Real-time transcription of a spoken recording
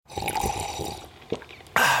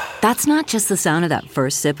That's not just the sound of that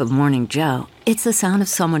first sip of Morning Joe. It's the sound of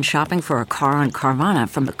someone shopping for a car on Carvana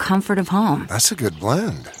from the comfort of home. That's a good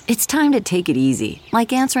blend. It's time to take it easy,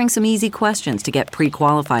 like answering some easy questions to get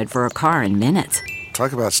pre-qualified for a car in minutes.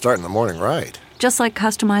 Talk about starting the morning right. Just like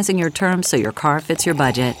customizing your terms so your car fits your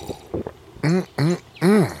budget.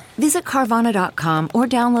 Visit Carvana.com or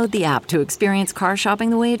download the app to experience car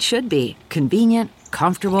shopping the way it should be. Convenient,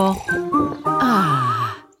 comfortable.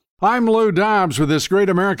 I'm Lou Dobbs with this Great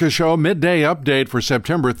America Show midday update for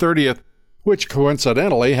September 30th, which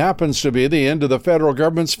coincidentally happens to be the end of the federal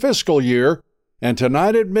government's fiscal year, and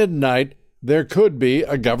tonight at midnight, there could be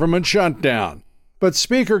a government shutdown. But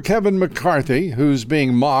Speaker Kevin McCarthy, who's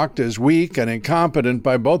being mocked as weak and incompetent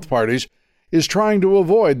by both parties, is trying to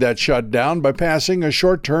avoid that shutdown by passing a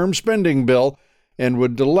short-term spending bill and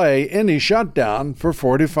would delay any shutdown for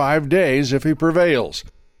 45 days if he prevails.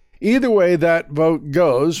 Either way that vote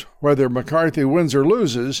goes, whether McCarthy wins or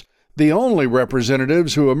loses, the only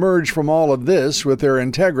representatives who emerge from all of this with their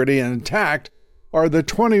integrity intact are the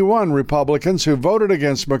 21 Republicans who voted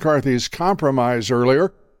against McCarthy's compromise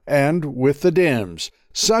earlier and with the Dems.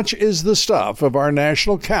 Such is the stuff of our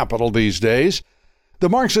national capital these days. The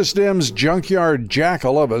Marxist Dems' junkyard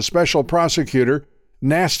jackal of a special prosecutor,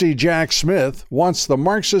 Nasty Jack Smith, wants the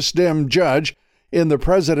Marxist Dem judge in the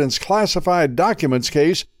president's classified documents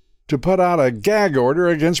case to put out a gag order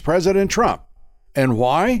against President Trump. And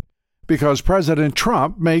why? Because President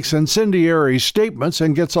Trump makes incendiary statements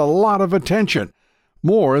and gets a lot of attention,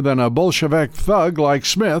 more than a Bolshevik thug like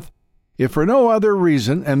Smith. If for no other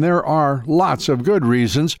reason, and there are lots of good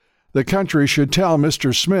reasons, the country should tell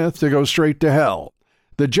Mr. Smith to go straight to hell.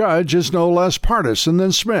 The judge is no less partisan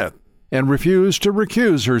than Smith and refused to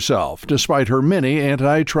recuse herself despite her many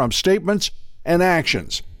anti-Trump statements and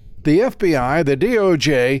actions. The FBI, the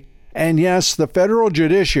DOJ, and yes, the federal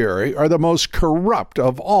judiciary are the most corrupt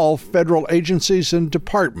of all federal agencies and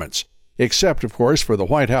departments, except, of course, for the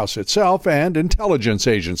White House itself and intelligence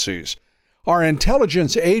agencies. Our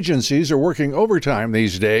intelligence agencies are working overtime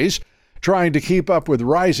these days, trying to keep up with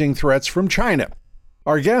rising threats from China.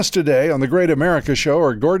 Our guests today on the Great America Show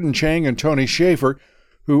are Gordon Chang and Tony Schaefer,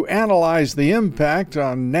 who analyze the impact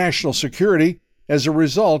on national security as a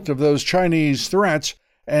result of those Chinese threats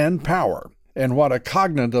and power, and what a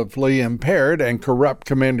cognitively impaired and corrupt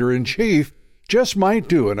commander-in-chief just might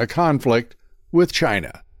do in a conflict with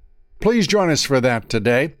China. Please join us for that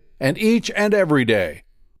today and each and every day.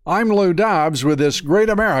 I'm Lou Dobbs with this Great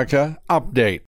America Update.